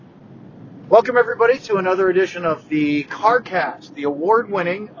Welcome, everybody, to another edition of the CarCast, the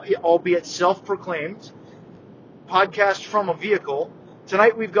award-winning, albeit self-proclaimed, podcast from a vehicle.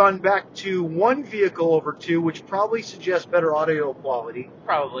 Tonight we've gone back to one vehicle over two, which probably suggests better audio quality.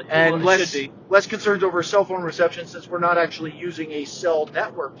 Probably. And Well, it should be. less concerns over cell phone reception since we're not actually using a cell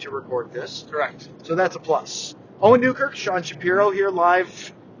network to record this. Correct. So that's a plus. Owen Newkirk, Sean Shapiro here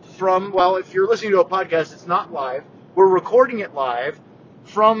live from, well, if you're listening to a podcast, it's not live. We're recording it live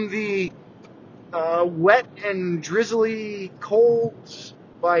from the wet and drizzly, cold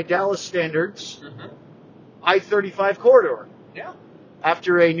by Dallas standards, I-35 corridor. Yeah.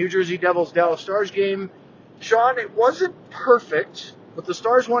 After a New Jersey Devils Dallas Stars game, Sean, it wasn't perfect, but the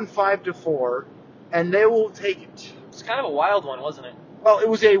Stars won 5-4, and they will take it. It's kind of a wild one, wasn't it? Well, it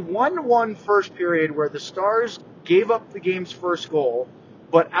was a 1-1 first period where the Stars gave up the game's first goal,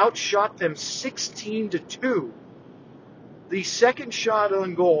 but outshot them 16-2. The second shot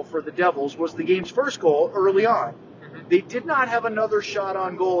on goal for the Devils was the game's first goal early on. They did not have another shot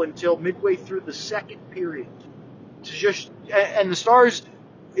on goal until midway through the second period. And the Stars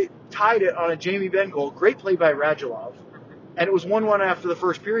tied it on a Jamie Benn goal. Great play by Radulov. And it was 1-1 after the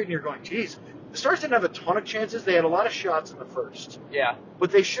first period, and you're going, geez, the Stars didn't have a ton of chances. They had a lot of shots in the first. Yeah.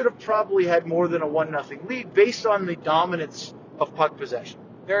 But they should have probably had more than a 1-0 lead based on the dominance of puck possession.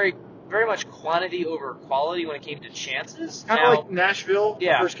 Very much quantity over quality when it came to chances. Kind of like Nashville,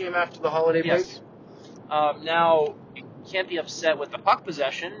 yeah. The first game after the holiday break. Yes. Now, you can't be upset with the puck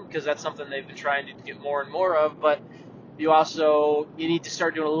possession because that's something they've been trying to get more and more of, but you need to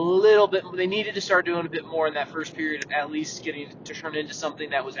start doing a little bit. They needed to start doing a bit more in that first period, at least getting to turn into something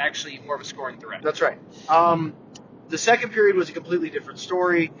that was actually more of a scoring threat. That's right. The second period was a completely different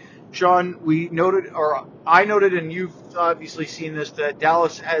story. Sean, I noted, and you've obviously seen this, that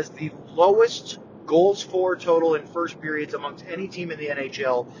Dallas has the lowest goals for total in first periods amongst any team in the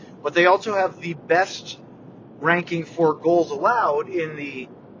NHL, but they also have the best ranking for goals allowed in the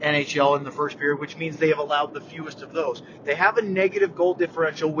NHL in the first period, which means they have allowed the fewest of those. They have a negative goal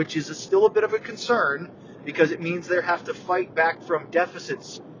differential, which is still a bit of a concern because it means they have to fight back from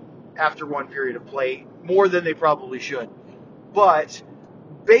deficits after one period of play more than they probably should. But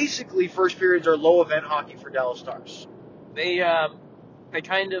basically, first periods are low event hockey for Dallas Stars. The air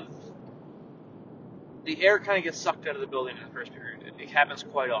kind of gets sucked out of the building in the first period. It happens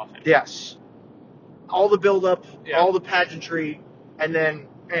quite often. Yes. All the build-up, yeah. All the pageantry, and then,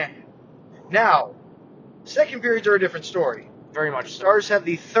 Now, second periods are a different story. Very much so. Stars have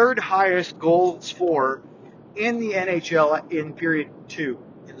the third highest goals for in the NHL in period 2,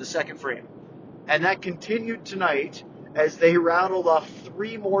 in the second frame. And that continued tonight as they rattled off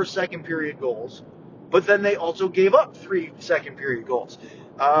 3 more second period goals, but then they also gave up 3 second period goals.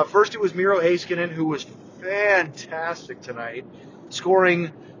 First, it was Miro Heiskanen, who was fantastic tonight,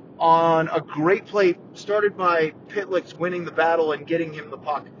 scoring on a great play started by Pitlick winning the battle and getting him the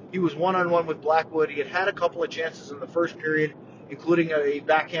puck. He was one-on-one with Blackwood. He had a couple of chances in the first period, including a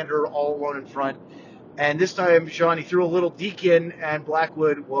backhander all alone in front. And this time, Sean, he threw a little deke in, and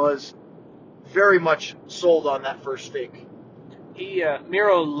Blackwood was very much sold on that first fake.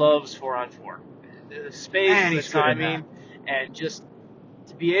 Miro loves 4-on-4. The space, the timing, and just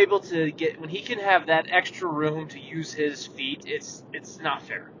to be able to get when he can have that extra room to use his feet, it's not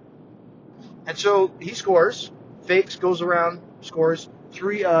fair. And so he scores, fakes, goes around, scores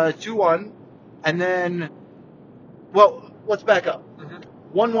 2-1, and then, well, let's back up.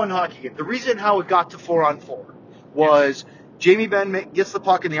 1-1 hockey game. The reason how it got to 4-on-4 was Jamie Benn gets the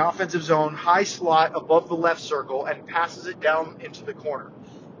puck in the offensive zone, high slot above the left circle, and passes it down into the corner.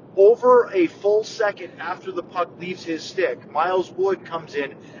 Over a full second after the puck leaves his stick, Miles Wood comes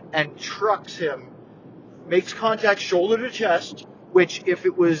in and trucks him, makes contact shoulder to chest, which if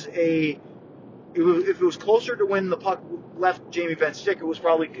it was closer to when the puck left Jamie Benn's stick, it was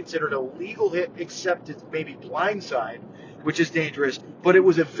probably considered a legal hit, except it's maybe blindside, which is dangerous. But it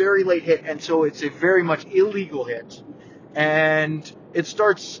was a very late hit, and so it's a very much illegal hit. And it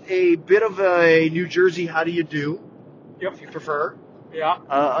starts a bit of a New Jersey how do you do, if you prefer. Yeah.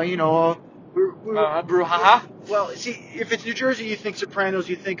 Brouhaha. Well, see, if it's New Jersey, you think Sopranos,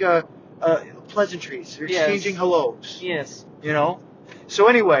 you think pleasantries. You're exchanging hellos. Yes. So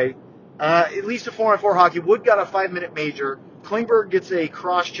anyway, at least a 4-on-4 hockey. Wood got a 5-minute major. Klingberg gets a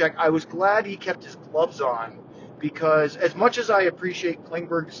cross-check. I was glad he kept his gloves on because as much as I appreciate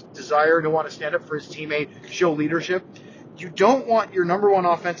Klingberg's desire to want to stand up for his teammate, show leadership, you don't want your number one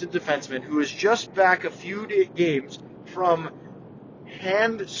offensive defenseman, who is just back a few games from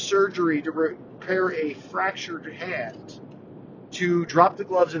hand surgery to repair a fractured hand, to drop the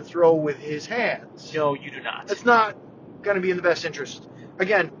gloves and throw with his hands. No, you do not. That's not going to be in the best interest.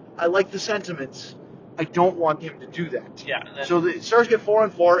 again, I like the sentiments. I don't want him to do that. Yeah. And then, So the Stars get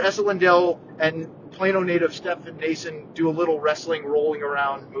 4-on-4. Esa Lindell and Plano native Stefan Nason do a little wrestling, rolling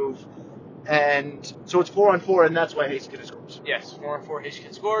around move. And so it's 4-on-4, and that's why Haskins scores. yes, 4-on-4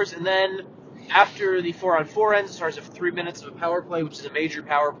 Hitchkin scores. And then after the 4-on-4 ends, the Stars have 3 minutes of a power play, which is a major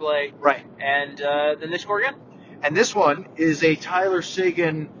power play. Right. And then they score again. And this one is a Tyler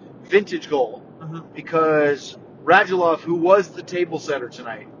Seguin vintage goal Mm-hmm. because Radulov, who was the table setter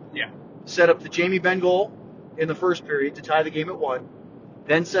tonight, Yeah. set up the Jamie Benn goal in the first period to tie the game at 1,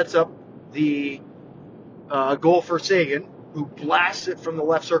 then sets up the goal for Seguin, who blasts it from the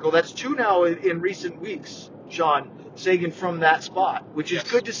left circle. That's 2 now in recent weeks, Sean, Seguin from that spot, which is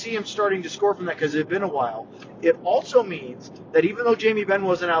Yes. good to see him starting to score from that because it had been a while. It also means that even though Jamie Benn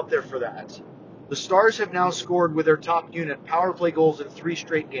wasn't out there for that, the Stars have now scored with their top unit power play goals in 3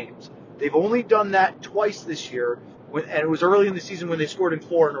 straight games. They've only done that twice this year, and it was early in the season when they scored in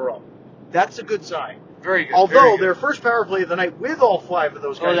 4 in a row. That's a good sign. Very good. Although very good. their first power play of the night with all 5 of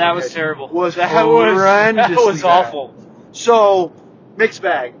those guys, that was terrible. was that horrendously was bad. awful. So mixed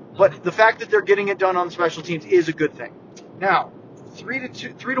bag, but the fact that they're getting it done on special teams is a good thing. Now,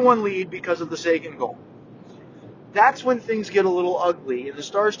 3-1 lead because of the Seguin goal. That's when things get a little ugly, and the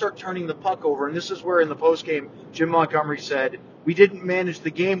Stars start turning the puck over. And this is where, in the postgame, Jim Montgomery said, "We didn't manage the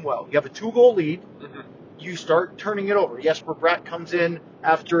game well. You have a 2-goal lead." Mm-hmm. You start turning it over. Jesper Bratt comes in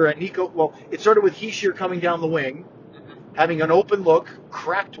after Nico. Well, it started with Hischier coming down the wing, having an open look,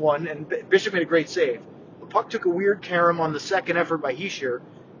 cracked one, and Bishop made a great save. The puck took a weird carom on the second effort by Hischier,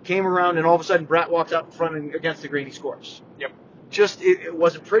 came around, and all of a sudden Bratt walked out in front and against the grain, he scores. Yep. It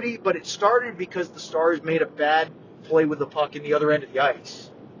wasn't pretty, but it started because the Stars made a bad play with the puck in the other end of the ice.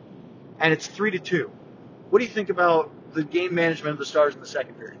 And it's 3-2. What do you think about the game management of the Stars in the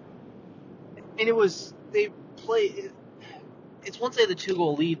second period? And it's once they had the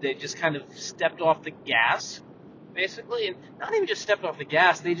 2-goal lead, they just kind of stepped off the gas, basically. And not even just stepped off the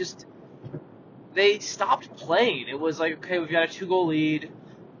gas, they stopped playing. It was like, okay, we've got a 2-goal lead.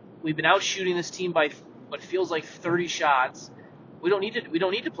 We've been out shooting this team by what feels like 30 shots. We don't need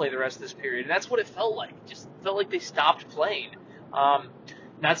to play the rest of this period. And that's what it felt like. It just felt like they stopped playing.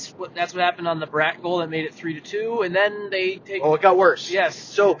 That's what happened on the Bratt goal that made it 3-2, and then they take. Oh, it got worse. Yes.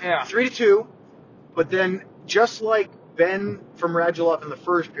 So yeah. 3-2, but then just like Ben from Radulov in the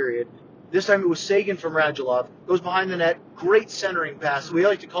first period, this time it was Seguin from Radulov, goes behind the net, great centering pass. We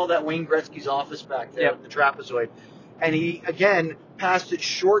like to call that Wayne Gretzky's office back there, Yep. the trapezoid. And he, again, passed it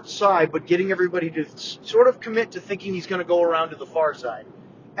short side, but getting everybody to sort of commit to thinking he's going to go around to the far side.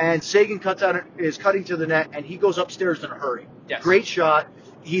 And Seguin is cutting to the net, and he goes upstairs in a hurry. Yes. Great shot.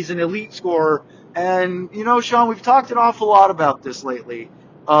 He's an elite scorer. And, Sean, we've talked an awful lot about this lately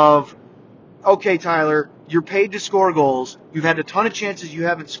of, okay, Tyler, you're paid to score goals. You've had a ton of chances you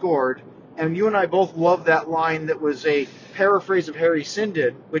haven't scored. And you and I both love that line that was a paraphrase of Harry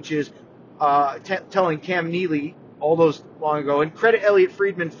Sinden, which is telling Cam Neely all those long ago, and credit Elliot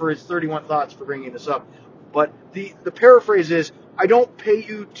Friedman for his 31 thoughts for bringing this up. But the paraphrase is, I don't pay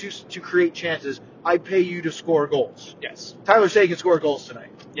you to create chances. I pay you to score goals. Yes. Tyler Seguin scored goals tonight.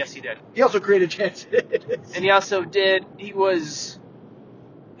 Yes, he did. He also created chances. And he also did. He was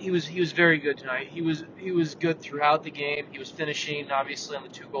very good tonight. He was good throughout the game. He was finishing obviously on the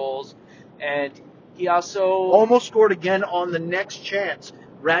 2 goals, and he also almost scored again on the next chance.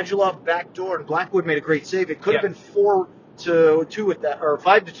 Radulov backdoor, and Blackwood made a great save. It could have been 4-2 at that, or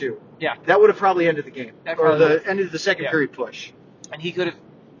 5-2. Yeah. That would have probably ended the game, or ended the second Yeah. period push. And he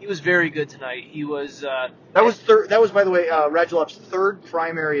was very good tonight. He was. That was, by the way, Radulov's third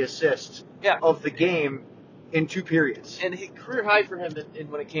primary assist of the game in 2 periods. And career high for him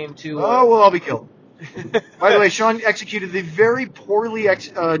when it came to. Oh, well, I'll be killed. By the way, Sean executed the very poorly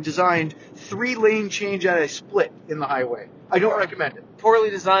designed 3-lane change at a split in the highway. I don't recommend it. Poorly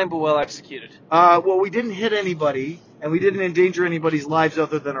designed, but well executed. Well, we didn't hit anybody, and we didn't endanger anybody's lives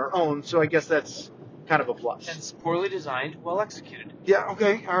other than our own, so I guess that's kind of a plus. And it's poorly designed, well executed. Yeah,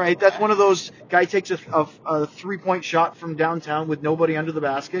 okay, all right. That's one of those, guy takes a 3-point shot from downtown with nobody under the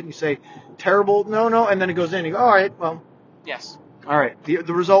basket, and you say, terrible, no, and then it goes in. You go, all right, well. Yes. All right,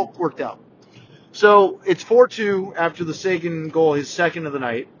 the result worked out. So it's 4-2 after the Seguin goal, his second of the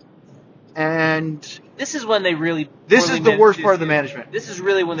night. And this is when they really. This is the worst part of the management. This is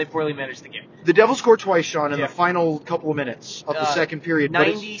really when they poorly managed the game. The Devils scored twice, Sean, in the final couple of minutes of the second period.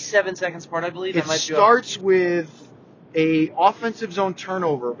 97 seconds part, I believe. It starts with a offensive zone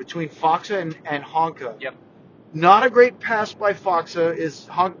turnover between Faksa and Honka. Yep. Not a great pass by Faksa,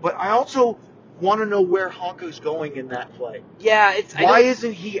 but I also want to know where Honka's going in that play. Yeah, Why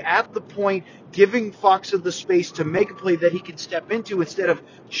isn't he at the point giving Faksa the space to make a play that he can step into instead of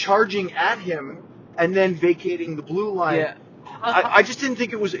charging at him and then vacating the blue line? Yeah. I just didn't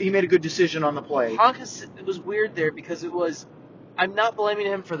think he made a good decision on the play. Honka, it was weird there because I'm not blaming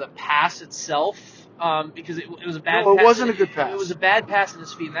him for the pass itself, because it was a bad No, it pass. wasn't a good pass. It was a bad pass in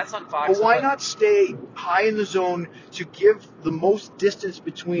his feet, and that's on Faksa. But why not stay high in the zone to give the most distance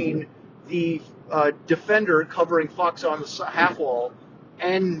between the defender covering Faksa on the half wall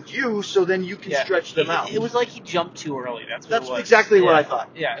and you, so then you can stretch them out? It was like he jumped too early. That's exactly what I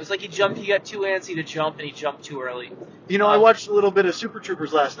thought. Yeah, it was like he got too antsy to jump, and he jumped too early. I watched a little bit of Super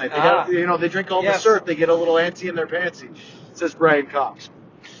Troopers last night. They drink all the syrup. They get a little antsy in their pantsy, says Brian Cox.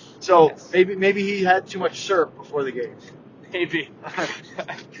 So maybe he had too much syrup before the game. Maybe.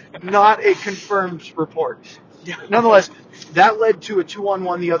 Not a confirmed report. Yeah. Nonetheless, that led to a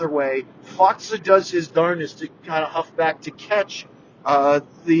 2-on-1 the other way. Faksa does his darnest to kind of huff back to catch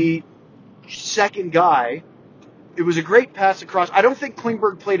the second guy. It was a great pass across. I don't think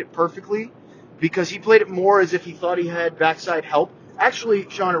Klingberg played it perfectly because he played it more as if he thought he had backside help. Actually,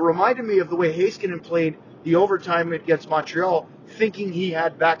 Sean, it reminded me of the way Heiskanen played the overtime against Montreal, thinking he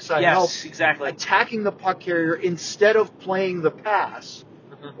had backside help. Yes, exactly. Attacking the puck carrier instead of playing the pass.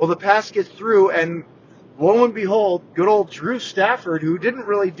 Mm-hmm. Well, the pass gets through, and lo and behold, good old Drew Stafford, who didn't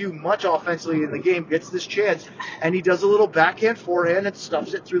really do much offensively in the game, gets this chance, and he does a little backhand forehand and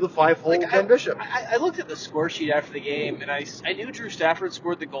stuffs it through the 5-hole Ken Bishop. I looked at the score sheet after the game, and I knew Drew Stafford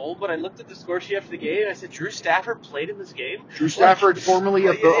scored the goal, but I looked at the score sheet after the game, and I said, Drew Stafford played in this game? Drew Stafford, formerly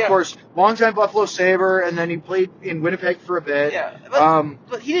of course, longtime Buffalo Sabre, and then he played in Winnipeg for a bit. Yeah,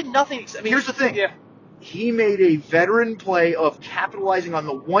 but he did nothing. Here's the thing. Yeah. He made a veteran play of capitalizing on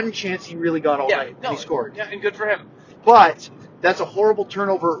the one chance he really got all night, and he scored. Yeah, and good for him. But that's a horrible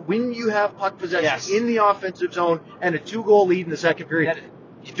turnover when you have puck possession in the offensive zone and a 2-goal lead in the second period.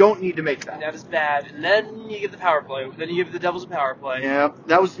 You don't need to make that. That is bad. And then you give the power play. Then you give the Devils a power play. Yeah,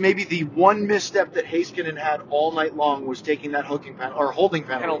 that was maybe the one misstep that Heiskanen had all night long, was taking that holding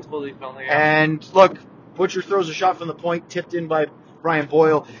penalty. And look, Butcher throws a shot from the point, tipped in by Brian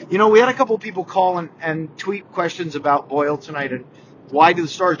Boyle. We had a couple of people call and tweet questions about Boyle tonight, and why do the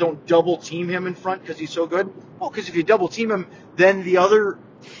Stars don't double team him in front because he's so good? Well, because if you double team him, then the other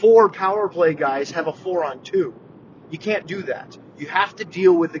 4 power play guys have a 4-on-2. You can't do that. You have to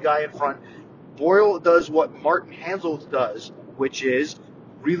deal with the guy in front. Boyle does what Martin Hanzal does, which is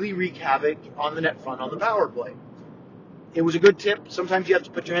really wreak havoc on the net front on the power play. It was a good tip. Sometimes you have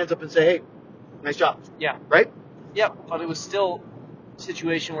to put your hands up and say, hey, nice job. Yeah. Right? Yeah, but it was still a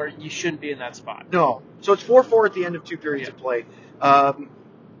situation where you shouldn't be in that spot. No. So it's 4-4 at the end of 2 periods of play.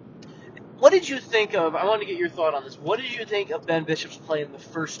 What did you think of, I want to get your thought on this, what did you think of Ben Bishop's play in the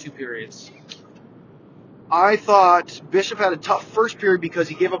first 2 periods? I thought Bishop had a tough first period because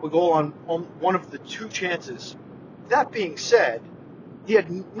he gave up a goal on one of the 2 chances. That being said, he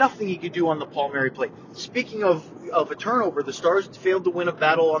had nothing he could do on the Palmieri play. Speaking of a turnover, the Stars failed to win a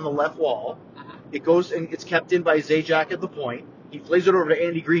battle on the left wall. It goes and it's kept in by Zajac at the point. He plays it over to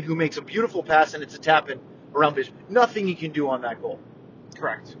Andy Green, who makes a beautiful pass, and it's a tap-in around Bishop. Nothing he can do on that goal.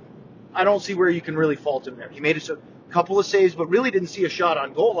 Correct. I don't see where you can really fault him there. He made a couple of saves, but really didn't see a shot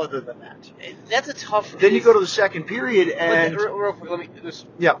on goal other than that. That's a tough... Then you go to the second period, and... Real quick,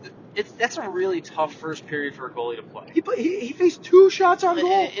 that's a really tough first period for a goalie to play. He faced 2 shots on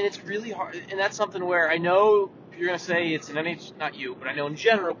goal. And it's really hard. And that's something where I know you're going to say it's an NHL... Not you, but I know in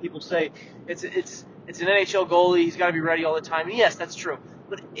general people say it's an NHL goalie. He's got to be ready all the time. And yes, that's true.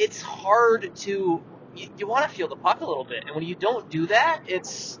 But it's hard to... You want to feel the puck a little bit. And when you don't do that,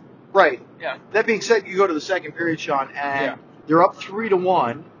 it's... Right. Yeah. That being said, you go to the second period, Sean, and they're up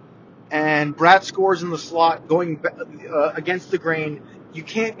 3-1, and Bratt scores in the slot going against the grain. You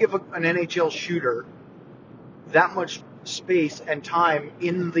can't give an NHL shooter that much space and time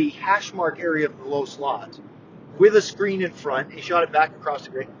in the hash mark area of the low slot with a screen in front. He shot it back across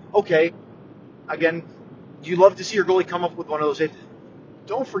the grain. Okay. Again, you love to see your goalie come up with one of those saves.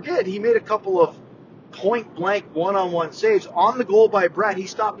 Don't forget, he made a couple of point-blank one-on-one saves. On the goal by Bratt, he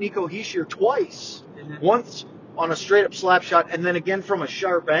stopped Nico Hischier twice. Mm-hmm. Once on a straight-up slap shot, and then again from a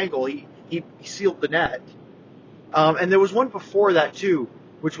sharp angle, he sealed the net. And there was one before that, too,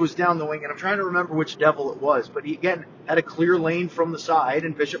 which was down the wing, and I'm trying to remember which Devil it was, but he, again, had a clear lane from the side,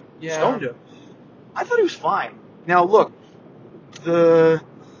 and Bishop stoned him. I thought he was fine. Now, look, the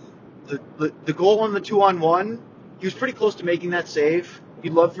goal on the 2-on-1, he was pretty close to making that save.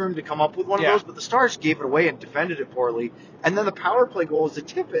 You'd love for him to come up with one of those, but the Stars gave it away and defended it poorly. And then the power play goal is to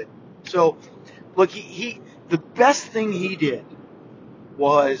tip it. So, look, the best thing he did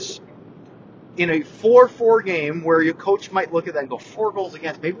was in a 4-4 game where your coach might look at that and go, 4 goals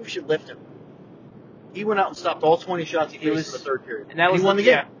against, maybe we should lift him. He went out and stopped all 20 shots he faced in the third period. And that was he won the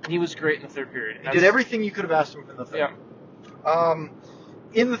game. Yeah, he was great in the third period. He did everything you could have asked him in the third. Yeah.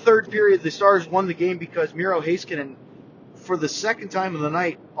 In the third period, the Stars won the game because Miro Heiskanen, for the second time of the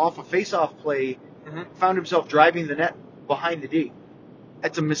night, off a face-off play, found himself driving the net behind the D.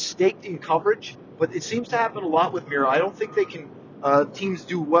 That's a mistake in coverage, but it seems to happen a lot with Miro. I don't think they can teams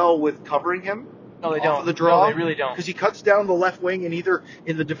do well with covering him. No, they off don't. Of the draw. No, they really don't. Because he cuts down the left wing, and either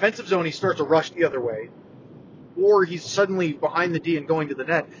in the defensive zone he starts to rush the other way, or he's suddenly behind the D and going to the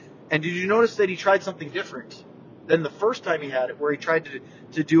net. And did you notice that he tried something different than the first time he had it, where he tried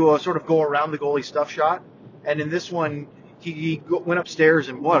to do a sort of go around the goalie stuff shot? And in this one, he went upstairs,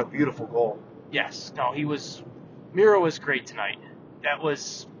 and what a beautiful goal. Yes. No, Miro was great tonight. That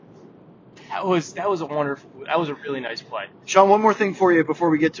was a wonderful. That was a really nice play. Sean, one more thing for you before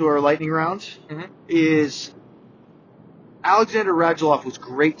we get to our lightning round is Alexander Radulov was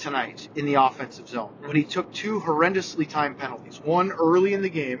great tonight in the offensive zone, but he took 2 horrendously timed penalties. One early in the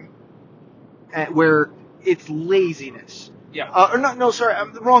game, where it's laziness. Yeah.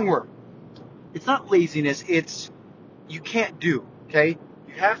 The wrong word. It's not laziness. It's you can't do. Okay,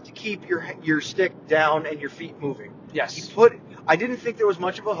 you have to keep your stick down and your feet moving. Yes. I didn't think there was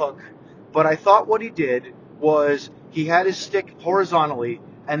much of a hook, but I thought what he did was he had his stick horizontally,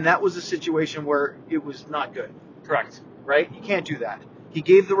 and that was a situation where it was not good. Correct. Right? You can't do that. He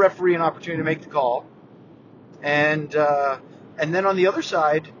gave the referee an opportunity to make the call, and then on the other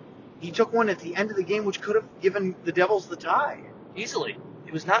side, he took one at the end of the game, which could have given the Devils the tie. Easily.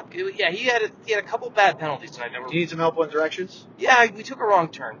 It was not. He had a couple bad penalties tonight. Do you need some help on directions? Yeah, we took a wrong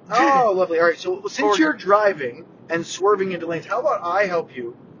turn. Oh, lovely. All right. So since you're driving and swerving into lanes, how about I help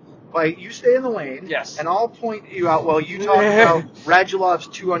you? You stay in the lane, yes, and I'll point you out while you talk about Radulov's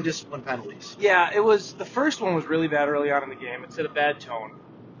 2 undisciplined penalties. Yeah, it was the first one was really bad early on in the game. It set a bad tone,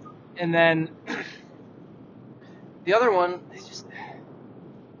 and then the other one,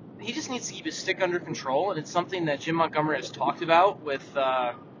 he just needs to keep his stick under control, and it's something that Jim Montgomery has talked about with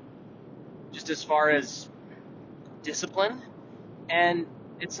just as far as discipline, and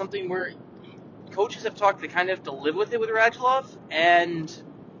it's something where coaches have talked. They kind of have to live with it with Radulov, and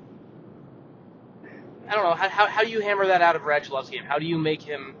I don't know how do you hammer that out of Radulov's game? How do you make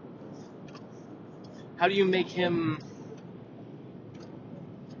him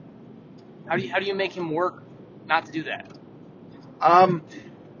work not to do that?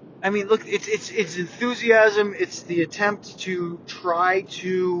 I mean, look, it's enthusiasm. It's the attempt to try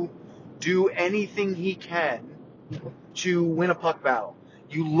to do anything he can to win a puck battle.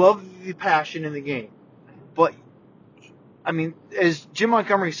 You love the passion in the game, but I mean, as Jim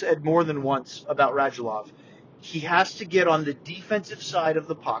Montgomery said more than once about Radulov, he has to get on the defensive side of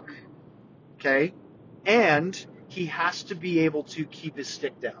the puck, okay? And he has to be able to keep his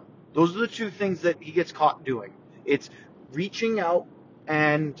stick down. Those are the 2 things that he gets caught doing. It's reaching out,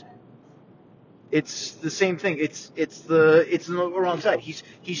 and it's the same thing. It's on the wrong side.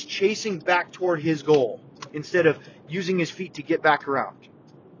 He's chasing back toward his goal instead of using his feet to get back around.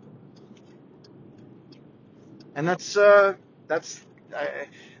 And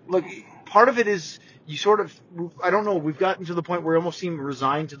look, part of it is you sort of, I don't know, we've gotten to the point where we almost seem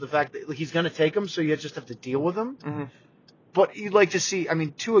resigned to the fact that he's going to take them, so you just have to deal with them. Mm-hmm. But you'd like to see,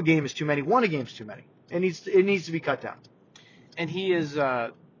 2 a game is too many, 1 a game is too many. It needs to be cut down. And he is,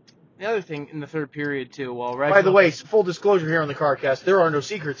 the other thing in the third period, too, By the way, full disclosure here on the CarCast, there are no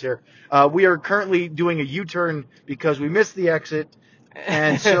secrets here. We are currently doing a U-turn because we missed the exit.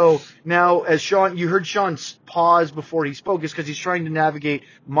 And so now, as you heard Sean pause before he spoke, is because he's trying to navigate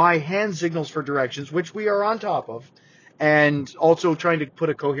my hand signals for directions, which we are on top of, and also trying to put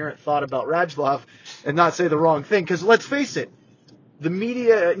a coherent thought about Radulov and not say the wrong thing. Because let's face it, the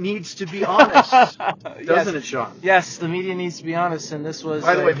media needs to be honest, doesn't it, Sean? Yes, the media needs to be honest, and this was...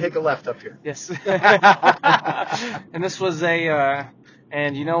 By the way, take a left up here. Yes. And this was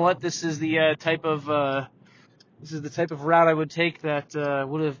and you know what? This is the type of route I would take that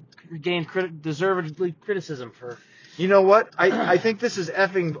would have gained deservedly criticism for. You know what? I think this is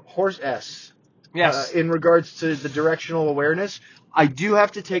effing horse S. Yes. In regards to the directional awareness, I do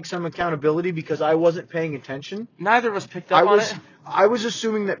have to take some accountability because I wasn't paying attention. Neither of us picked up on it. I was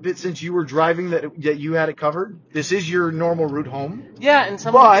assuming that since you were driving that you had it covered. This is your normal route home. Yeah, and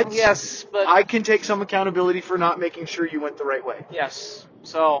but I can take some accountability for not making sure you went the right way. Yes.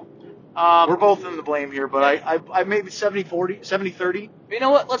 So we're both in the blame here, but I maybe 70-40, 70-30. You know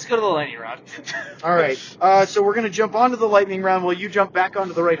what? Let's go to the lightning round. All right. So we're going to jump onto the lightning round while you jump back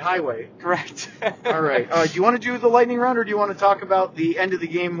onto the right highway. Correct. All right. Do you want to do the lightning round, or do you want to talk about the end of the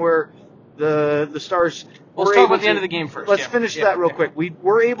game where the Stars. Let's talk about the end of the game first. Let's yeah. finish Yeah. that real Yeah. quick. We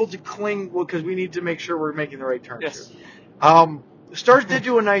were able to cling because we need to make sure we're making the right turns Yes. here. The Stars did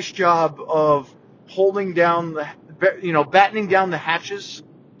do a nice job of holding down battening down the hatches,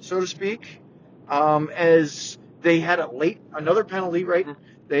 so to speak, as they had another penalty, right? Mhm.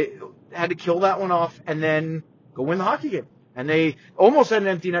 They had to kill that one off and then go win the hockey game. And they almost had an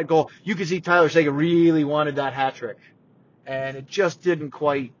empty net goal. You could see Tyler Seguin really wanted that hat trick, and it just didn't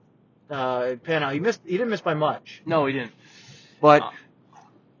quite pan out. He didn't miss by much. No, he didn't. But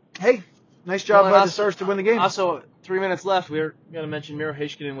hey, nice job by the Stars to win the game. Also, 3 minutes left. We're going to mention Miro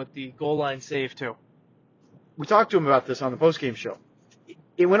Heiskanen with the goal line save, too. We talked to him about this on the postgame show.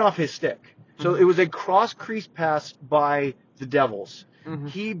 It went off his stick. So Mhm. it was a cross-crease pass by the Devils. Mhm.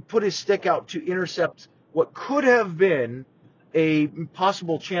 He put his stick out to intercept what could have been a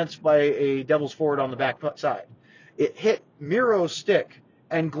possible chance by a Devils forward on the back side. It hit Miro's stick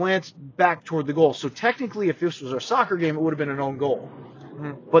and glanced back toward the goal. So technically, if this was a soccer game, it would have been an own goal.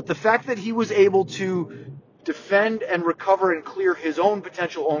 Mhm. But the fact that he was able to defend and recover and clear his own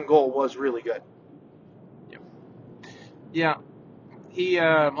potential own goal was really good. Yeah. He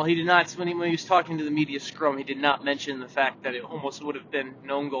did not, when he was talking to the media scrum, he did not mention the fact that it almost would have been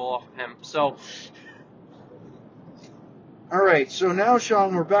an own goal off of him. So, all right, so now,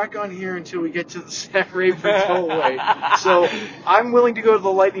 Sean, we're back on here until we get to the Sam Rayburn tollway. So I'm willing to go to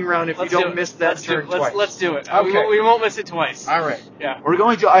the lightning round if you don't miss that turn twice. Let's do it. Okay. We won't miss it twice. All right. Yeah. We're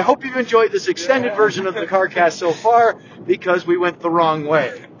going to. I hope you've enjoyed this extended version of the CarCast so far because we went the wrong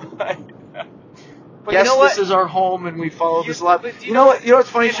way. But yes, you know what? This is our home, and we follow this a lot. But You know what? You know what's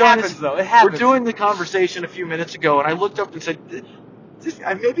funny, it Sean? happens, though. It happens. We're doing the conversation a few minutes ago, and I looked up and said,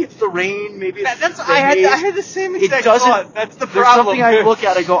 maybe it's the rain, maybe it's the haze. I had the same exact It doesn't. thought. That's the There's problem. something I look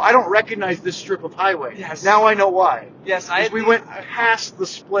at. I go, I don't recognize this strip of highway. Yes. Now I know why. Yes, we went past the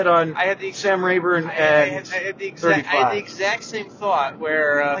split on Sam Rayburn and 35. I had the exact same thought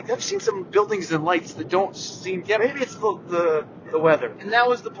where I've seen some buildings and lights that don't seem. Yeah, maybe it's the weather. And that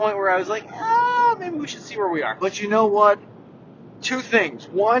was the point where I was like, maybe we should see where we are. But you know what? Two things.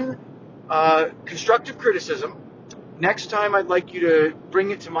 One, constructive criticism. Next time, I'd like you to bring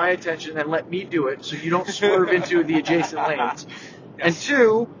it to my attention and let me do it so you don't swerve into the adjacent lanes. Yes. And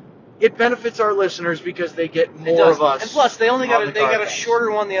two, it benefits our listeners because they get more of us. And plus, they only got got a shorter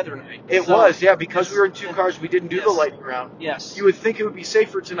one the other night. Because we were in two cars, we didn't do the lightning round. Yes. You would think it would be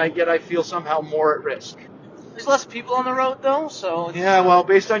safer tonight, yet I feel somehow more at risk. There's less people on the road, though, so... Yeah, well,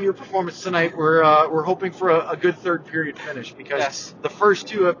 based on your performance tonight, we're hoping for a good third period finish because the first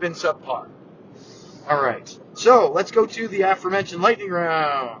two have been subpar. All right, so let's go to the aforementioned lightning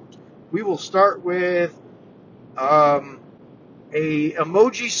round. We will start with a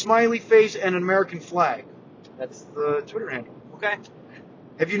emoji smiley face and an American flag. That's the Twitter handle. Okay.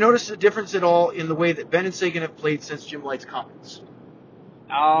 Have you noticed a difference at all in the way that Ben and Seguin have played since Jim Light's comments?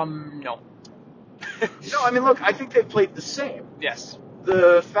 No. No, I mean, look, I think they've played the same. Yes.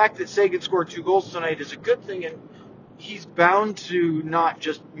 The fact that Seguin scored 2 goals tonight is a good thing, and he's bound to not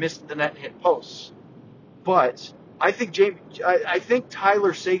just miss the net and hit posts. But I think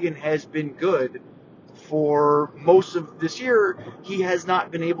Tyler Seguin has been good for most of this year. He has not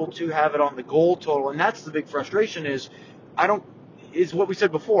been able to have it on the goal total, and that's the big frustration. Is what we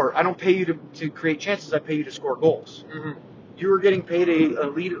said before. I don't pay you to create chances. I pay you to score goals. Mm-hmm. You are getting paid a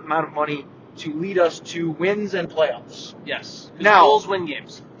lead amount of money to lead us to wins and playoffs. Yes. Now, goals win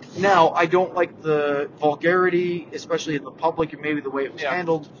games. Now, I don't like the vulgarity, especially in the public, and maybe the way it was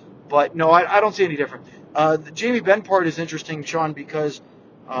handled. But no, I don't see any different. The Jamie Benn part is interesting, Sean, because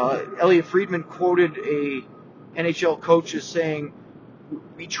Elliot Friedman quoted a NHL coach as saying,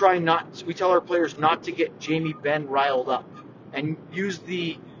 we tell our players not to get Jamie Benn riled up, and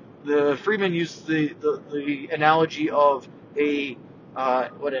Friedman used the analogy of an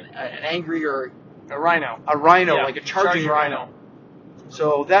angry or a rhino, like a charging rhino.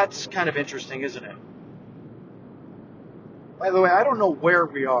 So that's kind of interesting, isn't it? By the way, I don't know where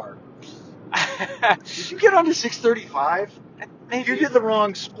we are. Did you get onto 635? Maybe. You did the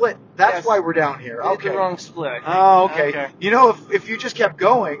wrong split. That's why we're down here. You did the wrong split. Oh, okay. You know, if you just kept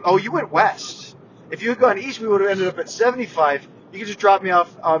going, you went west. If you had gone east, we would have ended up at 75. You could just drop me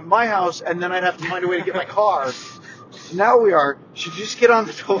off my house, and then I'd have to find a way to get my car. So now we are. Should you just get on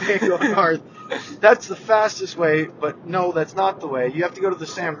the tollway and go north? That's the fastest way, but no, that's not the way. You have to go to the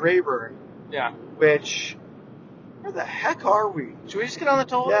Sam Rayburn. Yeah. Which, where the heck are we? Should we just get on the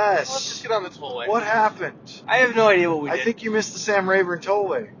tollway? Yes. Let's just get on the tollway. What happened? I have no idea what we did. I think you missed the Sam Rayburn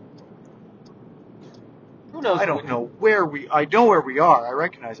tollway. Who knows? I don't know where we. I know where we are. I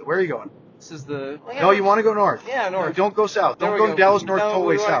recognize it. Where are you going? This is the. Well, yeah, No, you want to go north. Yeah, north. No, don't go south. There Don't we go to Dallas North No,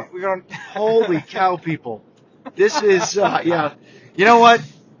 Tollway south. We're going. Holy cow, people. This is, yeah. You know what?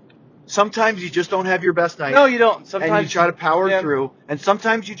 Sometimes you just don't have your best night. No, you don't. Sometimes and you try to power yeah. through. And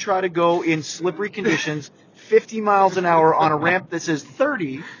sometimes you try to go in slippery conditions, 50 miles an hour on a ramp that says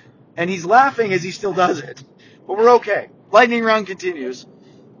 30, and he's laughing as he still does it. But we're okay. Lightning round continues.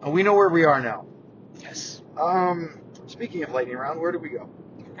 And we know where we are now. Yes. Speaking of lightning round, where do we go?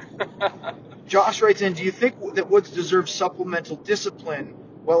 Josh writes in, do you think that Woods deserves supplemental discipline?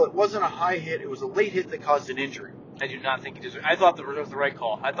 Well, it wasn't a high hit. It was a late hit that caused an injury. I do not think he deserves. I thought that was the right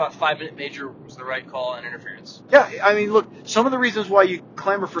call. I thought 5-minute major was the right call on interference. Yeah, I mean, look, some of the reasons why you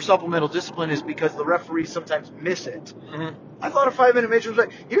clamor for supplemental discipline is because the referees sometimes miss it. Mm-hmm. I thought a 5-minute major was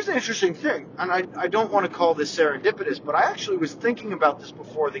right. Here's the interesting thing, and I don't want to call this serendipitous, but I actually was thinking about this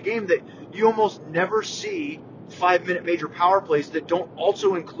before the game, that you almost never see 5-minute major power plays that don't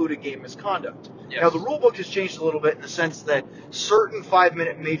also include a game misconduct. Yes. Now, the rule book has changed a little bit in the sense that certain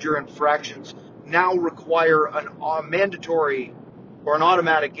 5-minute major infractions now require a mandatory or an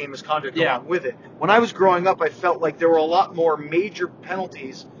automatic game misconduct along with it. When I was growing up, I felt like there were a lot more major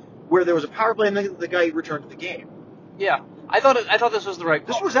penalties where there was a power play and then the guy returned to the game. Yeah, I thought this was the right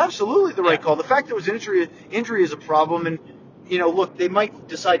call. This was absolutely the right call. The fact that it was an injury is a problem, and look, they might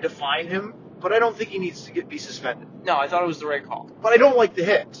decide to fine him, but I don't think he needs to be suspended. No, I thought it was the right call. But I don't like the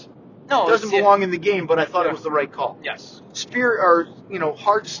hit. No, it doesn't belong in the game, but I thought it was the right call. Yes. Spear or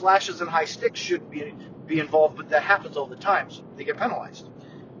hard slashes and high sticks shouldn't be involved, but that happens all the time, so they get penalized.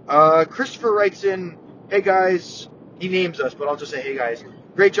 Christopher writes in, hey guys, he names us, but I'll just say hey guys.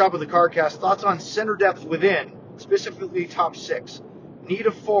 Great job with the CarCast. Thoughts on center depth within, specifically top 6. Need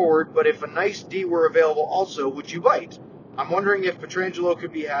a forward, but if a nice D were available also, would you bite? I'm wondering if Pietrangelo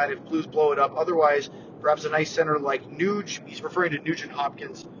could be had if Blues blow it up. Otherwise, perhaps a nice center like Nuge, he's referring to Nugent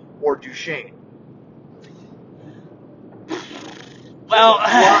Hopkins, or Duchesne. Well, there's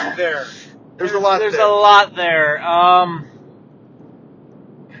a lot there. There's a lot there.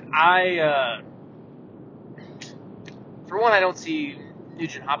 For one, I don't see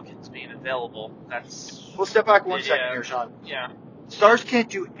Nugent Hopkins being available. We'll step back one second here, Sean. Yeah. Stars can't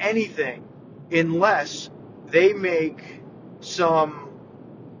do anything unless they make some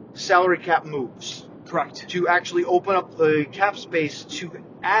salary cap moves. Correct. To actually open up the cap space to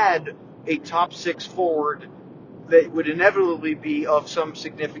add a top 6 forward that would inevitably be of some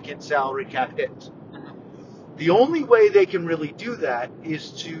significant salary cap hit. Mm-hmm. The only way they can really do that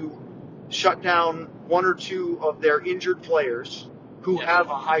is to shut down 1 or 2 of their injured players who have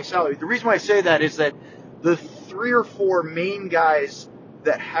a high salary. The reason why I say that is that the 3 or 4 main guys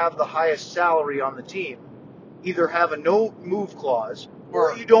that have the highest salary on the team either have a no move clause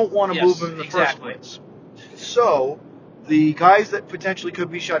or you don't want to move them in the first place. So the guys that potentially could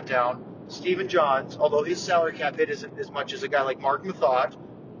be shut down, Stephen Johns, although his salary cap hit isn't as much as a guy like Mark Mathot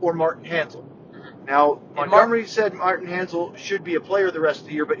or Martin Hansel. Now, Montgomery said Martin Hansel should be a player the rest of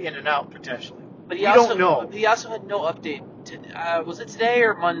the year, but in and out potentially. But we don't know. He also had no update. Was it today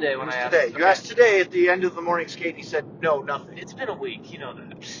or Monday when I asked? Today. You asked today at the end of the morning skate. He said no, nothing. It's been a week. You know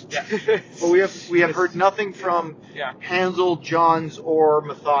that. Yeah. Well, we have heard nothing from Hansel, Johns, or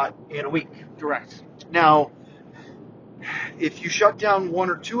Mathot in a week. Correct. Now, if you shut down 1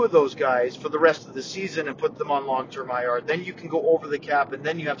 or 2 of those guys for the rest of the season and put them on long-term IR, then you can go over the cap and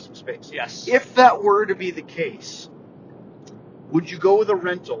then you have some space. Yes. If that were to be the case, would you go with a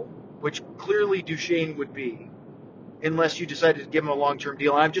rental, which clearly Duchesne would be, unless you decided to give him a long-term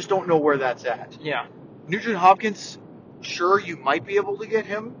deal? And I just don't know where that's at. Yeah. Nugent Hopkins, sure, you might be able to get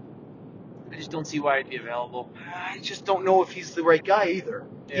him. I just don't see why he'd be available. I just don't know if he's the right guy either.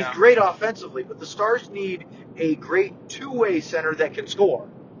 Yeah. He's great offensively, but the Stars need a great two-way center that can score.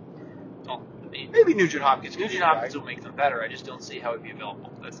 Oh, maybe Nugent Hopkins. Nugent Hopkins will make them better. I just don't see how he'd be available.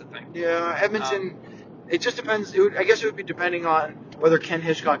 That's the thing. Yeah, Edmonton. It just depends. I guess it would be depending on whether Ken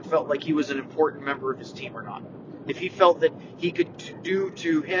Hitchcock felt like he was an important member of his team or not. If he felt that he could do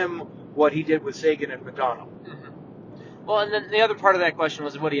to him what he did with Sagan and Madonna. Mm-hmm. Well, and then the other part of that question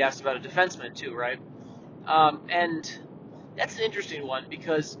was what he asked about a defenseman too, right? And that's an interesting one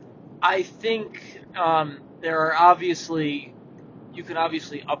because I think there are obviously you can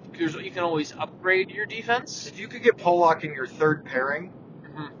always upgrade your defense. If you could get Pollock in your third pairing,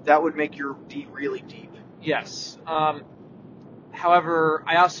 that would make your D really deep. Yes. However,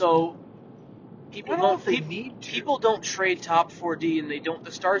 I also people don't trade top 4D, and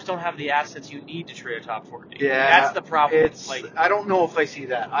the Stars don't have the assets you need to trade a top 4D. Yeah, that's the problem. I don't know if I see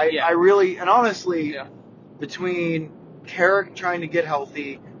that. I really, and honestly, between Carrick trying to get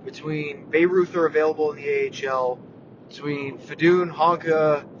healthy, between Bayreuth are available in the AHL, between Fedun,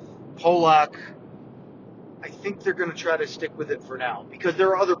 Honka, Polak, I think they're going to try to stick with it for now because there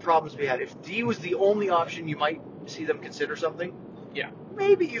are other problems we had. If D was the only option, you might see them consider something. Yeah.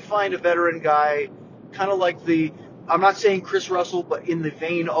 Maybe you find a veteran guy, kind of like I'm not saying Chris Russell, but in the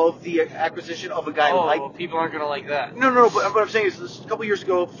vein of the acquisition of a guy like. Well, people aren't going to like that. No, but what I'm saying is this, a couple years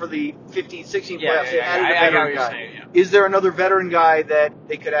ago for the 15-16 playoffs, they added a I got veteran what you're guy. saying, yeah. Is there another veteran guy that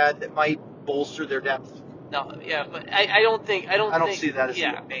they could add that might bolster their depth? No, yeah, but I don't think I don't see that as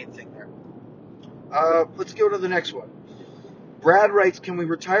the main thing there. Let's go to the next one. Brad writes, can we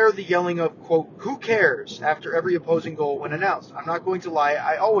retire the yelling of, quote, who cares after every opposing goal when announced? I'm not going to lie,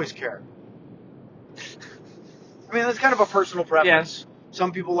 I always care. I mean, that's kind of a personal preference. Yes.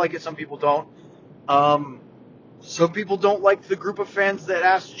 Some people like it, some people don't. Some people don't like the group of fans that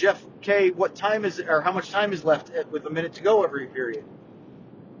ask Jeff K what time is it, or how much time is left with a minute to go every period.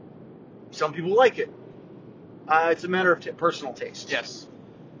 Some people like it. It's a matter of personal taste. Yes.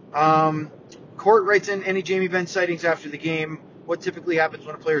 Court writes in any Jamie Benn sightings after the game. What typically happens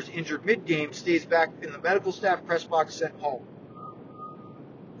when a player is injured mid-game, stays back in the medical staff press box, sent home.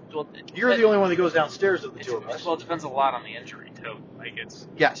 Well, You're the only one that goes downstairs of the two of us. Well, it depends a lot on the injury too. Like it's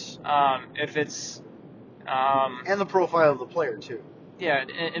yes. If it's and the profile of the player too. Yeah,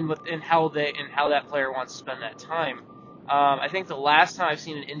 and how that player wants to spend that time. I think the last time I've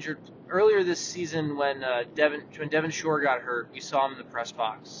seen an injured earlier this season when Devin Shore got hurt, we saw him in the press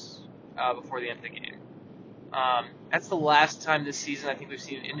box before the end of the game. That's the last time this season I think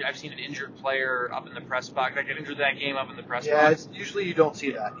I've seen an injured player up in the press box. Like, injured that game up in the press box. Yeah, usually you don't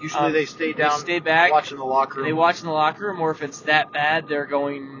see that. Usually they stay down, stay back, watch in the locker room. They watch in the locker room, or if it's that bad, they're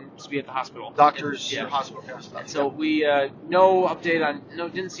going to be at the hospital. Doctors, hospital kind of stuff. And so we no update on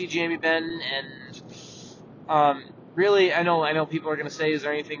didn't see Jamie Benn, and really I know people are going to say, is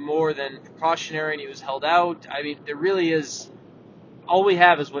there anything more than precautionary and he was held out? I mean, there really is. All we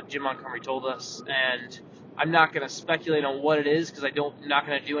have is what Jim Montgomery told us, and I'm not going to speculate on what it is because I'm not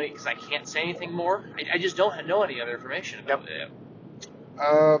going to do anything because I can't say anything more. I just don't know any other information about it.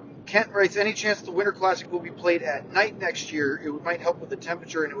 Kent writes, any chance the Winter Classic will be played at night next year? It might help with the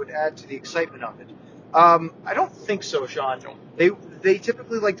temperature and it would add to the excitement of it. I don't think so, Sean. No. They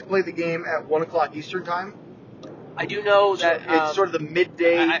typically like to play the game at 1 o'clock Eastern time. I do know that it's sort of the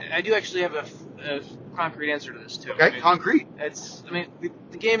midday. I do actually have a concrete answer to this too. Okay, concrete.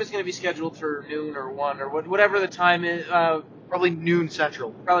 The game is going to be scheduled for noon or 1 or whatever the time is. Probably noon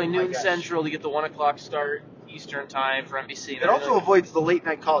Central. Probably noon Central to get the 1 o'clock start Eastern time for NBC. It also avoids the late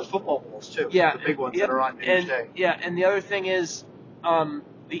night college football bowls too. Yeah, the big ones that are on New Year's Day. Yeah, and the other thing is, the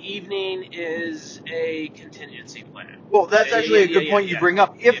evening is a contingency plan. Well, that's actually a good point you bring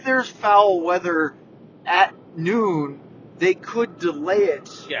up. If there's foul weather at noon, they could delay it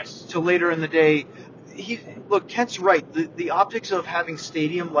to later in the day. Look, Kent's right. The optics of having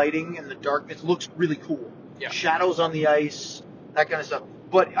stadium lighting in the darkness looks really cool. Yeah. Shadows on the ice, that kind of stuff.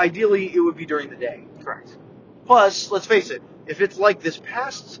 But ideally, it would be during the day. Correct. Plus, let's face it, if it's like this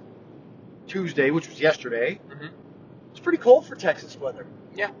past Tuesday, which was yesterday, it's pretty cold for Texas weather.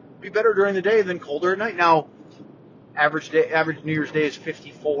 Yeah. It'd be better during the day than colder at night. Now, average New Year's Day is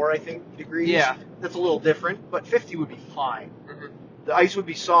 54, I think, degrees. Yeah. That's a little different, but 50 would be fine. Mm-hmm. The ice would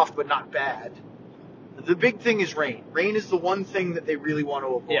be soft, but not bad. The big thing is rain. Rain is the one thing that they really want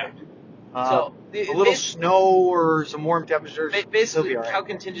to avoid. Yeah. So a little snow or some warm temperatures. Basically, right. How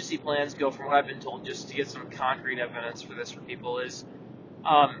contingency plans go, from what I've been told, just to get some concrete evidence for this for people, is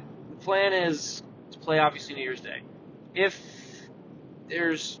the plan is to play obviously New Year's Day. If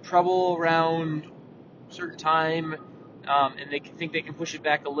there's trouble around a certain time, and they think they can push it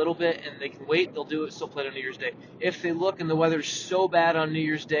back a little bit and they can wait, they'll do it. Still play it on New Year's Day. If they look and the weather's so bad on New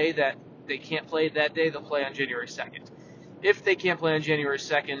Year's Day that they can't play it that day, they'll play on January 2nd. If they can't play on January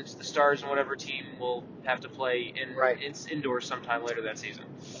 2nd, the Stars and whatever team will have to play indoors sometime later that season.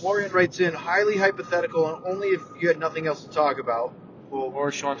 Florian writes in, highly hypothetical, and only if you had nothing else to talk about. Well,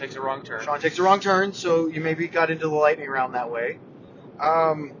 or Sean takes a wrong turn. Sean takes a wrong turn, so you maybe got into the lightning round that way.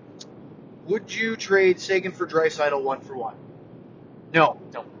 Would you trade Sagan for Draisaitl 1-for-1? No.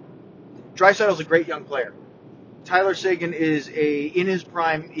 Draisaitl's a great young player. Tyler Sagan is in his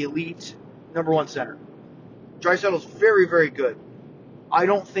prime, elite, number one center. Draisaitl's very, very good. I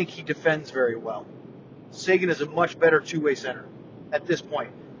don't think he defends very well. Sagan is a much better two-way center at this point.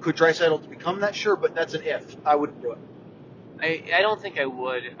 Could Draisaitl become that? Sure, but that's an if. I wouldn't do it. I don't think I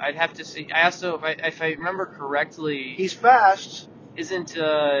would. I'd have to see. I also, if I remember correctly, he's fast.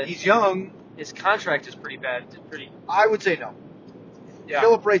 He's young. His contract is pretty bad. I would say no. Yeah.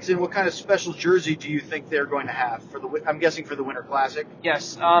 Philip writes in, what kind of special jersey do you think they're going to have for the? I'm guessing for the Winter Classic.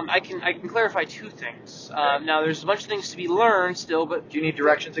 Yes, I can clarify two things. Now, there's a bunch of things to be learned still, but Do you need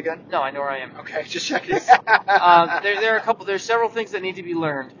directions again? no, I know where I am. Okay, just checking. There's several things that need to be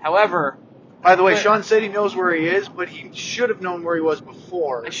learned. However, By the way, Sean said he knows where he is, but he should have known where he was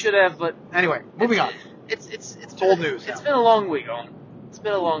before. I should have, but Anyway, moving on. It's old news It's now. been a long week, Owen. It's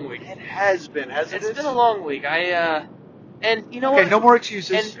been a long week. It has been, hasn't it? It's been a long week. And you know Okay, what? no more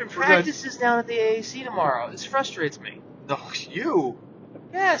excuses. And We're practice is down at the AAC tomorrow. This frustrates me. good. No, you.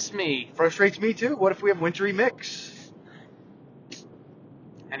 Yes, me. Frustrates me too. What if we have wintry mix?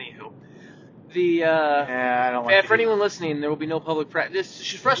 Anywho, the Yeah, I don't like for anyone listening, there will be no public practice. This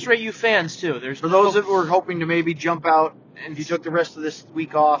should frustrate you fans too. For those that were hoping to maybe jump out, and if you took the rest of this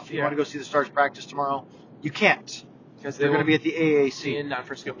week off, you Yeah. want to go see the Stars practice tomorrow, you can't. because They're going to be at the AAC. in San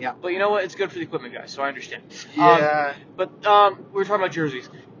Francisco. Yeah. But you know what? It's good for the equipment guys, so I understand. Yeah. But we were talking about jerseys.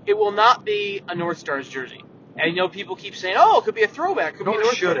 It will not be a North Stars jersey. And you know, people keep saying, "Oh, it could be a throwback." Could be a Nor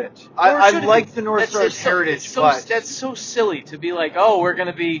North should Star." it. I should it like be. the North Stars heritage, but that's so silly to be like, "Oh, we're going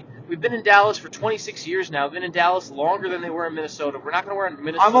to be." We've been in Dallas for 26 years now. We've been in Dallas longer than they were in Minnesota. We're not going to wear a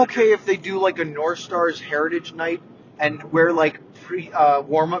Minnesota. I'm okay if they do like a North Stars heritage night and wear like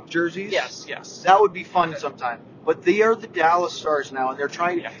warm-up jerseys. Yes. That would be fun sometime. But they are the Dallas Stars now, and they're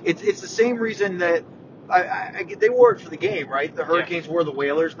trying. Yeah. It's the same reason that they wore it for the game, right? The Hurricanes wore the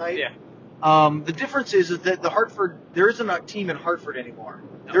Whalers night. Yeah. The difference is that the Hartford, there isn't a team in Hartford anymore.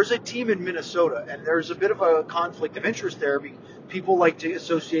 No. There's a team in Minnesota, and there's a bit of a conflict of interest there. People like to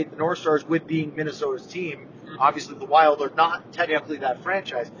associate the North Stars with being Minnesota's team. Mm-hmm. Obviously, the Wild are not technically that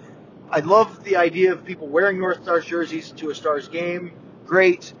franchise. I love the idea of people wearing North Stars jerseys to a Stars game.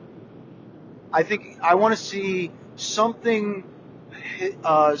 Great. I think I want to see something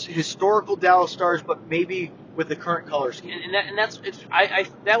historical Dallas Stars, but maybe with the current color scheme. And that's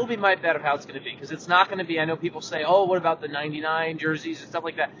that will be my bet of how it's going to be, because it's not going to be. I know people say, "Oh, what about the '99 jerseys and stuff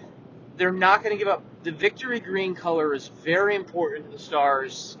like that?" They're not going to give up. The victory green color is very important to the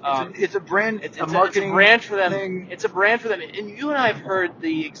Stars. It's a brand. It's marketing a brand for them. thing. It's a brand for them. And you and I have heard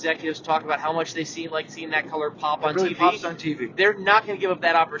the executives talk about how much they like seeing that color pop on really TV. pops on TV. They're not going to give up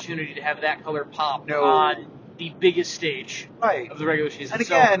that opportunity to have that color pop No. on the biggest stage Right. of the regular season. And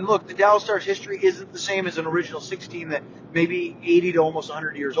again, look, the Dallas Stars history isn't the same as an original 16 that maybe 80 to almost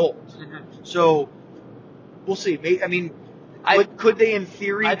 100 years old. Mm-hmm. So we'll see. I mean, could they in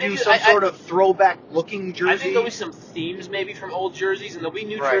theory do some sort of throwback looking jersey? I think there'll be some themes maybe from old jerseys, and there'll be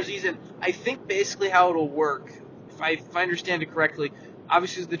new Right. jerseys. And I think basically how it'll work, if I understand it correctly,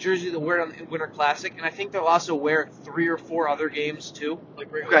 obviously the jersey they'll wear on the Winter Classic, and I think they'll also wear 3 or 4 other games too,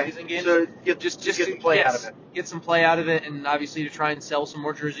 like regular season games. So just get some play out of it. Get some play out of it, and obviously to try and sell some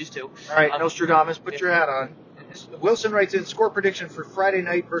more jerseys too. All right, Nostradamus, put your hat on. Wilson writes in score prediction for Friday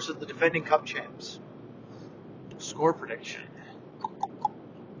night versus the defending Cup champs. Score prediction.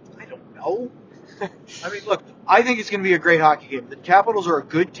 I don't know. I mean, look, I think it's going to be a great hockey game. The Capitals are a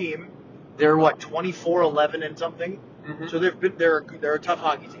good team. They're 24-11 and something. Mm-hmm. So they're a tough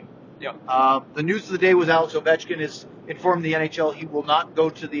hockey team. Yeah. The news of the day was Alex Ovechkin has informed the NHL he will not go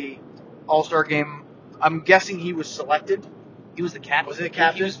to the All-Star game. I'm guessing he was selected. He was the captain. Was he the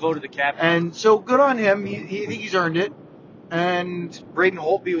captain? He was voted the captain. And so good on him. He's earned it. And Braden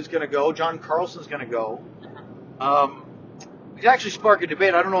Holtby was going to go. John Carlson's going to go. It actually sparked a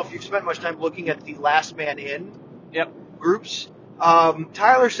debate. I don't know if you've spent much time looking at the last man in groups.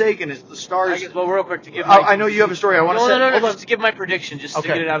 Tyler Seguin is the Stars. Well, real quick to give. I know you have a story. I want to say. No. Just to give my prediction, just to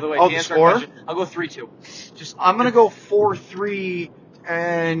get it out of the way. Oh, to the answer score? our question. I'll go 3-2. I'm going to go 4-3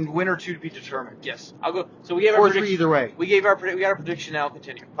 and winner 2 to be determined. Yes, I'll go. So we gave our 4-3 prediction. either way. We got our prediction. Now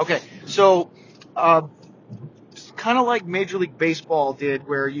continue. Okay, so kind of like Major League Baseball did,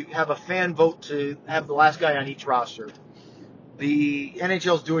 where you have a fan vote to have the last guy on each roster. The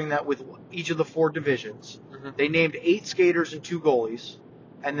NHL is doing that with each of the 4 divisions. Mm-hmm. They named 8 skaters and 2 goalies,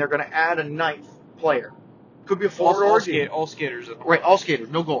 and they're going to add a 9th player. Could be a forward or a all skaters. Right, all skaters,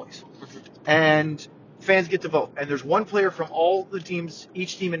 no goalies. And fans get to vote. And there's 1 player from all the teams,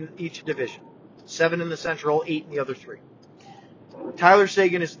 each team in each division. 7 in the Central, 8 in the other 3. Tyler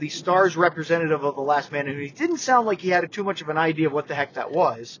Seguin is the Stars representative of the last man, and he didn't sound like he had too much of an idea of what the heck that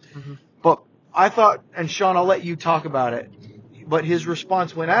was. Mm-hmm. But I thought, and Sean, I'll let you talk about it, but his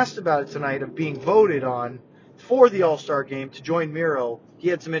response when asked about it tonight of being voted on for the All-Star game to join Miro, he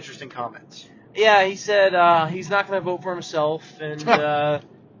had some interesting comments. Yeah, he said he's not going to vote for himself, and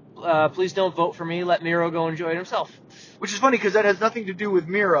please don't vote for me. Let Miro go enjoy it himself. Which is funny because that has nothing to do with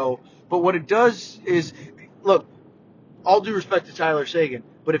Miro, but what it does is, look, all due respect to Tyler Seguin,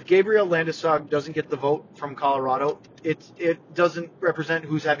 but if Gabriel Landeskog doesn't get the vote from Colorado, it doesn't represent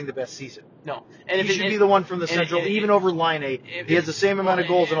who's having the best season. No, and he should be the one from the Central, even over Line A. He has the same amount of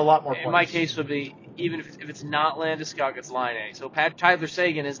goals and a lot more points. In my case, would be even if it's not Landeskog, it's Line A. So Tyler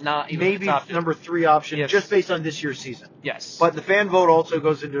Seguin is not even maybe the top number 3 option, yes. just based on this year's season. Yes, but the fan vote also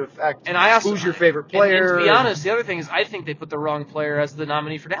goes into effect. And I also, who's your favorite player? And to be honest, the other thing is I think they put the wrong player as the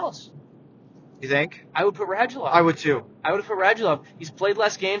nominee for Dallas. You think? I would put Radulov. I would too. I would have put Radulov. He's played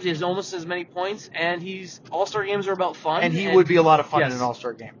less games. He has almost as many points, and All-Star games are about fun. And he would be a lot of fun yes. in an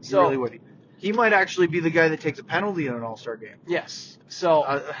All-Star game. He really would. He might actually be the guy that takes a penalty in an All-Star game. Yes. So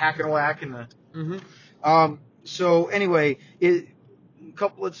hack and whack and the. Mm-hmm. So anyway,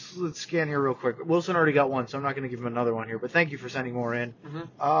 let's scan here real quick. Wilson already got one, so I'm not going to give him another one here. But thank you for sending more in.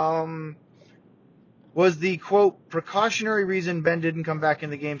 Mm-hmm. Was the, quote, precautionary reason Ben didn't come back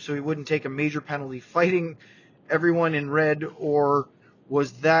in the game so he wouldn't take a major penalty fighting everyone in red, or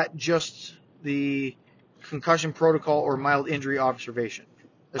was that just the concussion protocol or mild injury observation?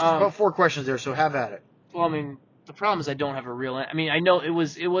 There's about 4 questions there, so have at it. Well, I mean, the problem is I don't have a real. I mean, I know it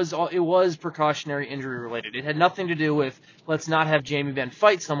was precautionary injury related. It had nothing to do with let's not have Jamie Benn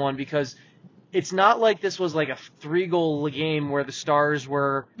fight someone, because it's not like this was like a 3-goal game where the Stars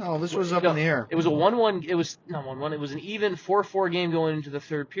were. No, this was up in the air. It was a 1-1. It was not 1-1. It was an even 4-4 game going into the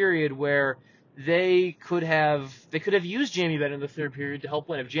third period where they could have used Jamie Benn in the third period to help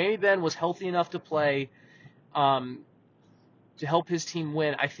win. If Jamie Benn was healthy enough to play, to help his team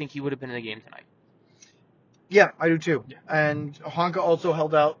win, I think he would have been in the game tonight. Yeah, I do too. Yeah. And Honka also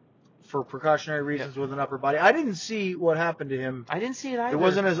held out for precautionary reasons with an upper body. I didn't see what happened to him. I didn't see it either. It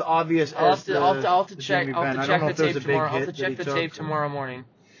wasn't as obvious as I'll have to check the tape tomorrow. I'll have to check the tape tomorrow morning.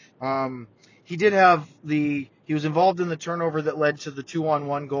 He was involved in the turnover that led to the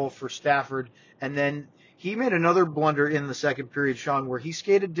 2-on-1 goal for Stafford, and then he made another blunder in the second period, Sean, where he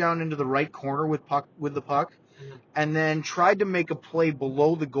skated down into the right corner with the puck, and then tried to make a play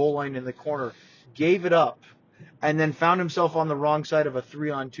below the goal line in the corner, gave it up, and then found himself on the wrong side of a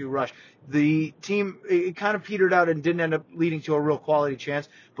 3-on-2 rush. The team, it kind of petered out and didn't end up leading to a real quality chance,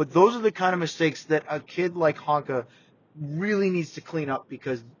 but those are the kind of mistakes that a kid like Honka really needs to clean up,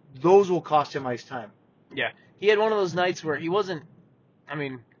 because those will cost him ice time. Yeah. He had one of those nights where he had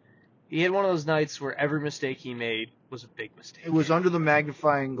one of those nights where every mistake he made was a big mistake. It was under the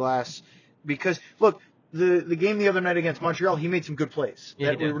magnifying glass because, look, the game the other night against Montreal, he made some good plays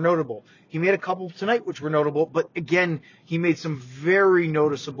that were notable. He made a couple tonight which were notable, but again, he made some very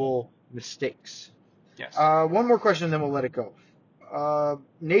noticeable mistakes. Yes. One more question and then we'll let it go.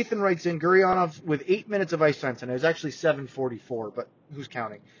 Nathan writes in, Gurianov with 8 minutes of ice time tonight. It was actually 7:44, but who's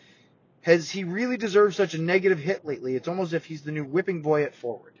counting? Has he really deserved such a negative hit lately? It's almost as if he's the new whipping boy at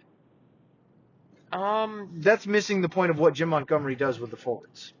forward. That's missing the point of what Jim Montgomery does with the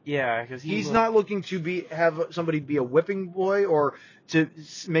forwards. Yeah, because he's not looking to have somebody be a whipping boy or to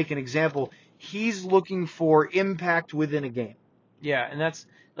make an example. He's looking for impact within a game. Yeah, and that's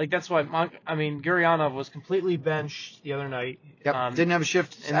why Gurianov was completely benched the other night. Yep. Didn't have a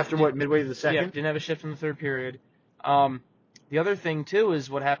shift after midway of the second. Yeah, didn't have a shift in the third period. The other thing too is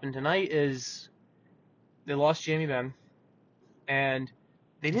what happened tonight is they lost Jamie Benn, and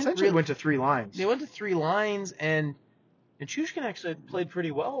they essentially went to 3 lines. They went to 3 lines, and Nichushkin actually played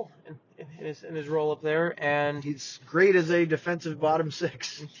pretty well in his role up there, and he's great as a defensive bottom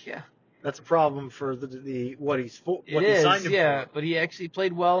 6. Yeah, that's a problem for what he signed him for. But he actually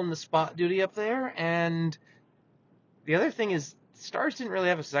played well in the spot duty up there, and the other thing is Stars didn't really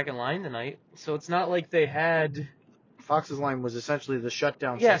have a second line tonight, so it's not like they had. Fox's line was essentially the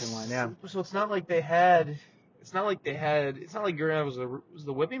shutdown second line. Yeah. So it's not like they had. It's not like Gurianov was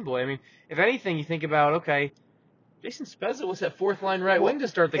the whipping boy. I mean, if anything, you think about, okay, Jason Spezza was that 4th line right wing to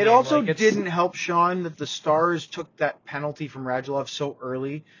start the game. It also didn't help, Sean, that the Stars took that penalty from Radulov so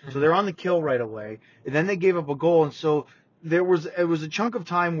early. So they're on the kill right away. And then they gave up a goal. And so it was a chunk of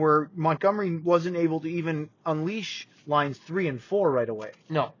time where Montgomery wasn't able to even unleash lines 3 and 4 right away.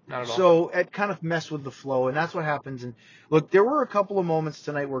 No, not at all. So it kind of messed with the flow, and that's what happens. And look, there were a couple of moments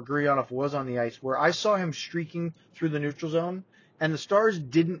tonight where Gurianov was on the ice where I saw him streaking through the neutral zone, and the Stars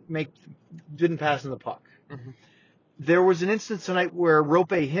didn't pass in the puck. Mm-hmm. There was an instance tonight where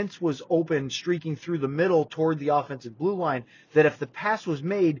Rope Hintz was open, streaking through the middle toward the offensive blue line, that if the pass was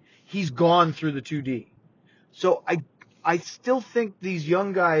made, he's gone through the 2D. So I still think these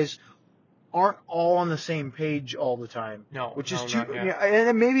young guys aren't all on the same page all the time. No. Which is too,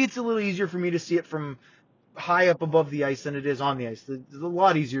 and maybe it's a little easier for me to see it from high up above the ice than it is on the ice. It's a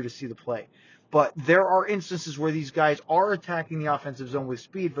lot easier to see the play. But there are instances where these guys are attacking the offensive zone with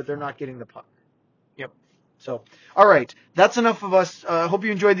speed, but they're not getting the puck. Yep. So, all right, that's enough of us. I hope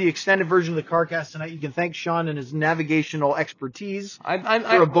you enjoyed the extended version of the CarCast tonight. You can thank Sean and his navigational expertise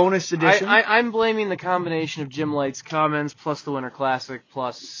for a bonus edition. I'm blaming the combination of Jim Light's comments plus the Winter Classic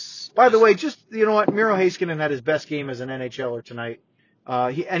plus. By the way, just you know what, Miro Heiskanen had his best game as an NHLer tonight.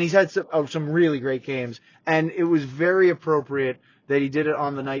 He's had some really great games, and it was very appropriate that he did it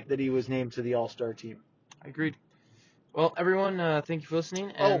on the night that he was named to the All-Star team. I agreed. Well, everyone, thank you for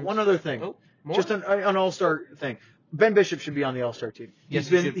listening. And one other thing. Oh, more? Just an All-Star thing. Ben Bishop should be on the All-Star team. Yes,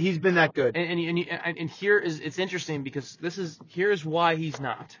 he's been that good. And here is it's interesting because here's why he's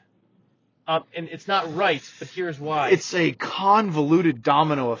not. And it's not right, but here's why. It's a convoluted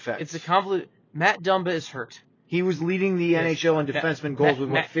domino effect. It's a convoluted. Matt Dumba is hurt. He was leading the NHL in defenseman goals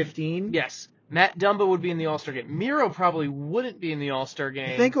with 15? Yes. Matt Dumba would be in the All-Star game. Miro probably wouldn't be in the All-Star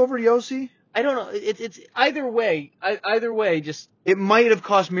game. You think over Yossi? I don't know. It's either way. Either way, just it might have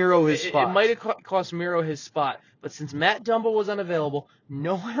cost Miro his spot. It might have cost Miro his spot. But since Matt Dumba was unavailable,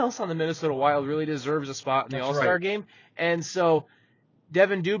 no one else on the Minnesota Wild really deserves a spot in the All-Star game. And so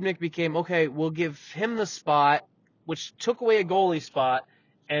Devin Dubnyk became, okay, we'll give him the spot, which took away a goalie spot,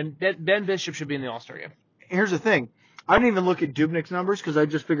 and Ben Bishop should be in the All-Star game. Here's the thing. I didn't even look at Dubnyk's numbers because I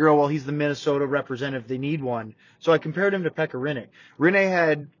just figured, he's the Minnesota representative. They need one. So I compared him to Pekka Rinne. Rinne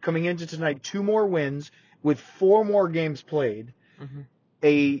had, coming into tonight, 2 more wins with 4 more games played,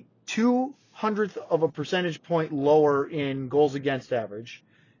 a 0.02 of a percentage point lower in goals against average,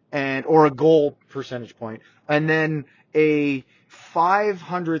 or a goal percentage point, and then a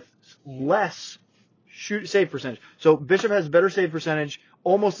 0.05 less save percentage. So Bishop has better save percentage,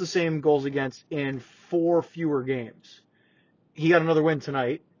 almost the same goals against in 4 fewer games. He got another win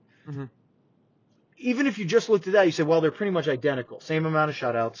tonight. Mm-hmm. Even if you just looked at that, you say, well, they're pretty much identical, same amount of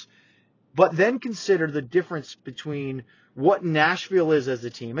shutouts. But then consider the difference between what Nashville is as a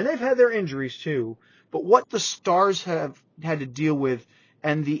team, and they've had their injuries too, but what the Stars have had to deal with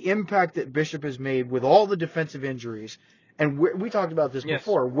and the impact that Bishop has made with all the defensive injuries. And we talked about this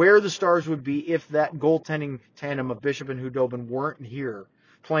before, where the Stars would be if that goaltending tandem of Bishop and Hudobin weren't here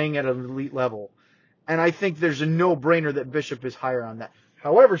playing at an elite level. And I think there's a no-brainer that Bishop is higher on that.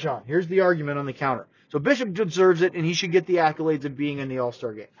 However, Sean, here's the argument on the counter. So Bishop deserves it, and he should get the accolades of being in the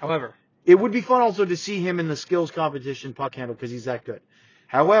All-Star game. However, it would be fun also to see him in the skills competition puck handle because he's that good.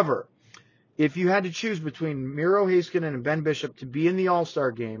 However, if you had to choose between Miro Heiskanen and Ben Bishop to be in the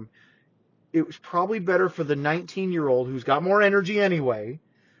All-Star game, it was probably better for the 19-year-old who's got more energy anyway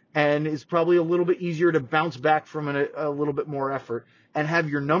and is probably a little bit easier to bounce back from a little bit more effort and have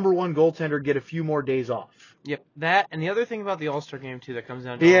your number one goaltender get a few more days off. Yep, that and the other thing about the All-Star game too that comes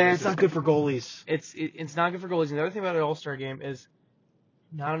down to it's not good for goalies. It's not good for goalies. And the other thing about an All-Star game is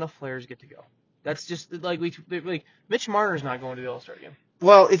not enough players get to go. That's just like Mitch Marner's not going to the All-Star game.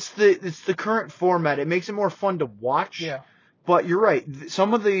 Well, it's the current format. It makes it more fun to watch. Yeah. But you're right.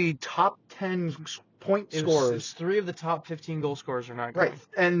 Some of the top 10 point scorers. 3 of the top 15 goal scorers are not going. Right,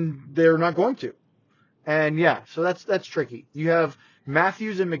 and they're not going to. And so that's tricky. You have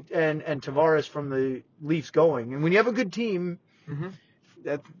Matthews and Tavares from the Leafs going, and when you have a good team,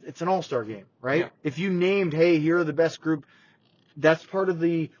 it's an All-Star game, right? Yeah. If you named, hey, here are the best group, that's part of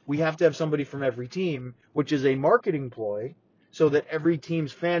we have to have somebody from every team, which is a marketing ploy, so that every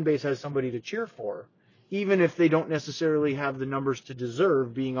team's fan base has somebody to cheer for, even if they don't necessarily have the numbers to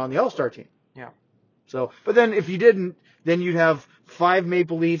deserve being on the All-Star team. Yeah. So, but then if you didn't, then you'd have 5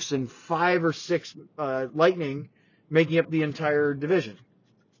 Maple Leafs and 5 or 6 Lightning making up the entire division.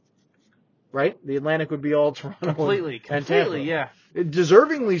 Right? The Atlantic would be all Toronto. Completely, yeah.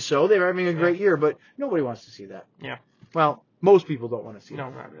 Deservingly so. They're having a great year, but nobody wants to see that. Yeah. Well, most people don't want to see that. No,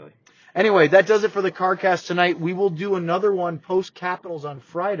 not really. Anyway, that does it for the CarCast tonight. We will do another one post-Capitals on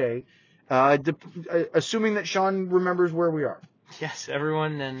Friday, assuming that Sean remembers where we are. Yes,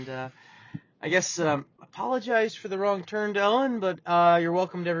 everyone, and I guess apologize for the wrong turn to Ellen, but you're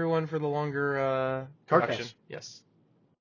welcome to everyone for the longer CarCast. Yes.